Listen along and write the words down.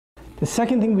The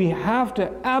second thing we have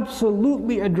to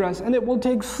absolutely address, and it will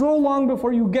take so long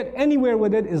before you get anywhere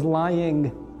with it, is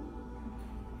lying.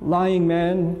 Lying,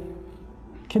 man.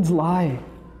 Kids lie.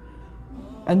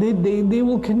 And they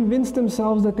will convince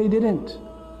themselves that they didn't.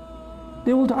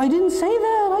 They will, I didn't say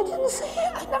that, I didn't say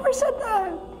it, I never said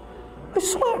that. I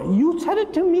swear, you said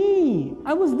it to me.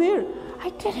 I was there.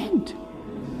 I didn't.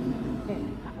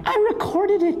 I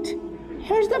recorded it.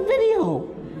 Here's the video.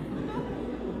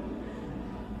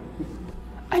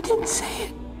 I didn't say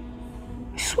it.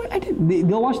 I swear I didn't.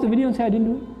 They'll watch the video and say I didn't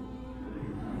do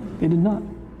it. They did not.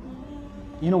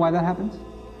 You know why that happens?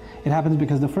 It happens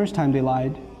because the first time they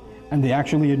lied, and they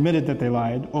actually admitted that they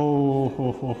lied. Oh,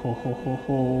 ho, ho, ho, ho, ho,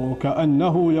 ho,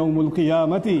 ka'annahu yawmul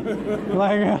qiyamati.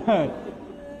 Like,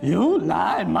 you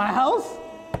lied in my house?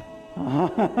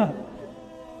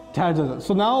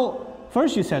 So now,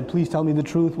 first you said, please tell me the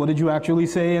truth. What did you actually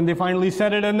say? And they finally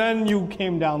said it, and then you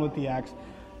came down with the axe.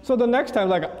 So the next time,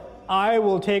 like, I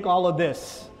will take all of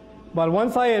this. But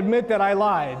once I admit that I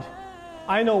lied,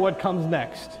 I know what comes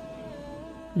next.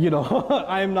 You know,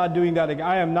 I am not doing that again.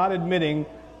 I am not admitting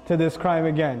to this crime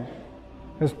again.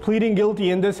 Because pleading guilty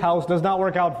in this house does not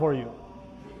work out for you.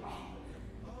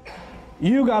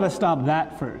 You got to stop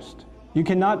that first. You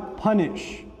cannot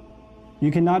punish. You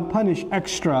cannot punish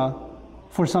extra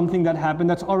for something that happened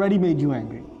that's already made you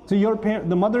angry. So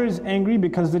the mother is angry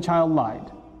because the child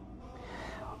lied.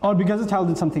 Or because the child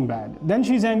did something bad. Then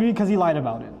she's angry because he lied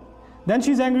about it. Then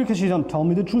she's angry because she's not telling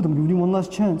me the truth. I'm giving you one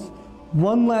last chance.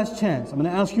 One last chance. I'm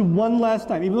going to ask you one last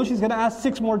time. Even though she's going to ask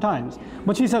 6 more times.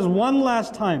 But she says one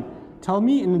last time. Tell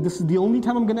me, and this is the only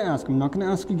time I'm going to ask. I'm not going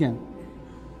to ask again.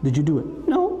 Did you do it?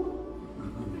 No.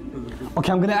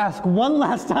 Okay, I'm going to ask one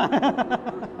last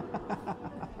time.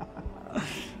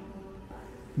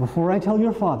 Before I tell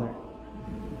your father.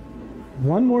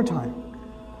 One more time.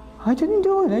 I didn't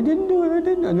do it, I didn't do it, I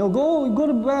didn't. And he'll go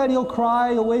to bed, he'll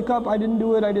cry, he'll wake up, I didn't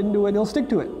do it, I didn't do it. He'll stick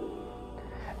to it.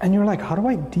 And you're like, how do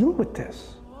I deal with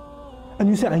this? And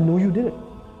you said, I know you did it.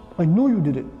 I know you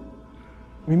did it.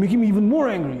 You're making me even more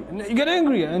angry. And you get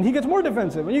angry, and he gets more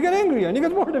defensive. And you get angry, and he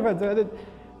gets more defensive.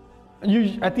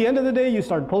 And at the end of the day, you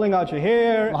start pulling out your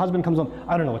hair. The husband comes home,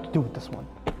 I don't know what to do with this one.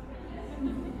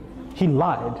 He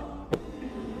lied.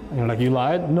 And you're like, you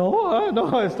lied?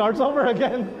 No, it starts over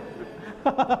again.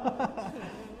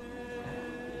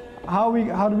 How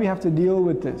do we have to deal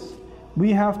with this?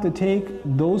 We have to take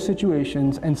those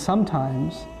situations, and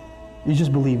sometimes you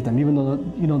just believe them, even though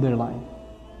you know they're lying.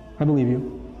 I believe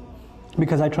you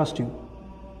because I trust you.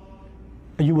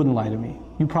 You wouldn't lie to me.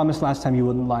 You promised last time you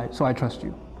wouldn't lie, so I trust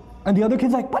you. And the other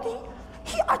kid's like, but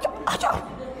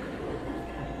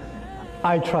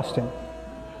I trust him.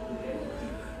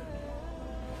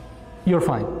 You're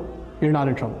fine. You're not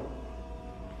in trouble.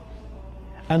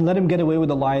 And let him get away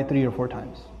with a lie 3 or 4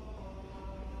 times.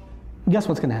 Guess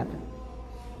what's going to happen?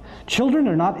 Children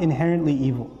are not inherently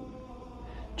evil.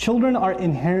 Children are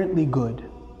inherently good.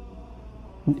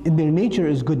 Their nature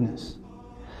is goodness.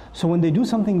 So when they do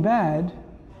something bad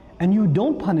and you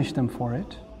don't punish them for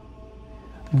it,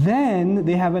 then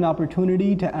they have an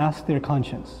opportunity to ask their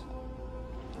conscience.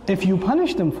 If you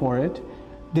punish them for it,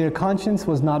 their conscience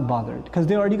was not bothered because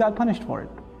they already got punished for it.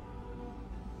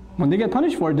 When they get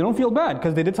punished for it, they don't feel bad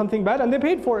because they did something bad and they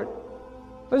paid for it.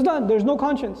 It's done. There's no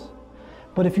conscience.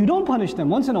 But if you don't punish them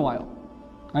once in a while,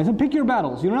 I said pick your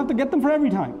battles. You don't have to get them for every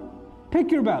time. Pick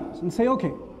your battles and say,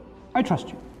 okay, I trust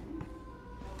you.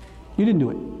 You didn't do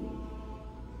it.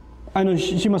 I know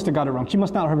she must have got it wrong. She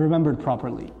must not have remembered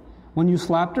properly. When you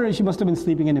slapped her, she must have been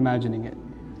sleeping and imagining it.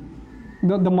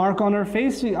 The mark on her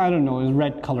face, I don't know, is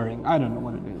red coloring. I don't know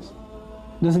what it is.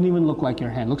 Doesn't even look like your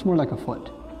hand. Looks more like a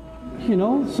foot. You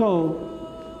know, so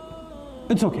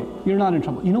it's okay. You're not in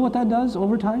trouble. You know what that does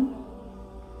over time?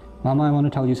 Mama, I want to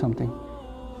tell you something.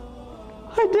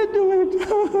 I did do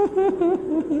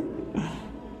it.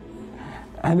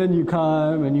 And then you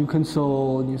come and you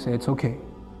console and you say, it's okay.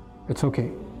 It's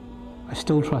okay. I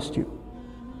still trust you.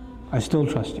 I still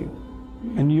trust you.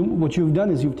 And what you've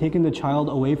done is you've taken the child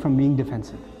away from being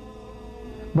defensive.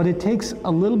 But it takes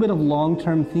a little bit of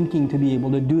long-term thinking to be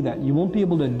able to do that. You won't be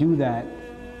able to do that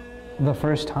the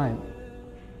first time.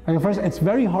 Like first, it's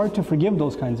very hard to forgive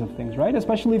those kinds of things, right?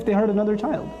 Especially if they hurt another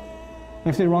child.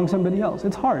 If they wrong somebody else.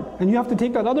 It's hard. And you have to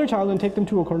take that other child and take them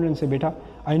to a corner and say, Beta,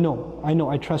 I know,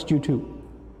 I trust you too.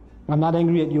 I'm not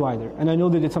angry at you either. And I know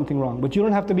they did something wrong. But you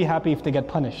don't have to be happy if they get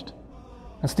punished.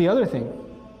 That's the other thing.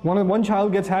 One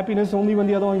child gets happiness only when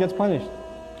the other one gets punished.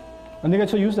 And they get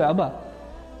so used to Abba.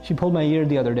 She pulled my ear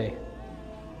the other day.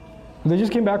 They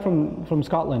just came back from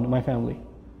Scotland, my family.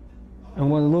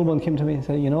 And when the little one came to me and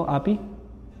said, you know, Api,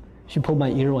 she pulled my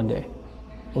ear one day.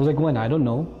 I was like, when? I don't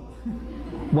know.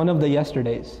 One of the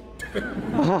yesterdays.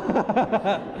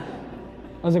 I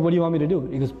was like, what do you want me to do?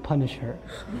 He goes, punish her.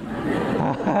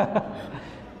 I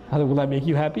was like, will that make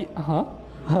you happy? Uh-huh.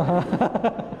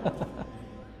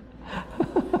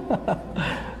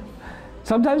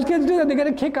 Sometimes kids do that. They get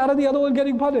a kick out of the other one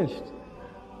getting punished.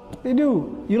 They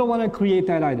do. You don't want to create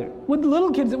that either. With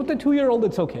little kids, with the 2-year-old,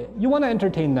 it's okay. You want to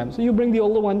entertain them. So you bring the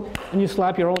older one and you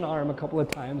slap your own arm a couple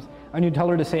of times and you tell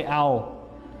her to say, ow.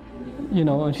 You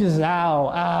know, and she says, ow,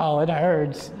 ow, it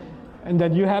hurts. And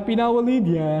then, you happy now, Walid?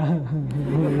 Yeah.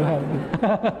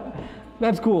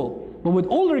 That's cool. But with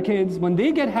older kids, when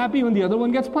they get happy when the other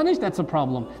one gets punished, that's a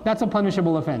problem. That's a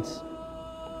punishable offense.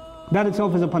 That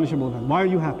itself is a punishable offense. Why are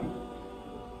you happy?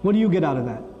 What do you get out of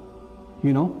that?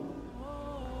 You know?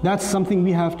 That's something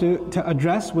we have to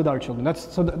address with our children.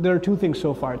 So there are 2 things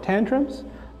so far. Tantrums,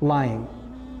 lying.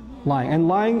 Lying. And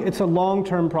lying, it's a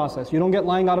long-term process. You don't get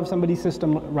lying out of somebody's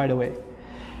system right away.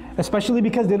 Especially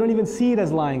because they don't even see it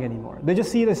as lying anymore. They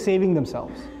just see it as saving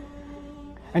themselves.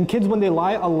 And kids, when they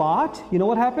lie a lot, you know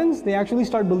what happens? They actually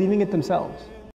start believing it themselves.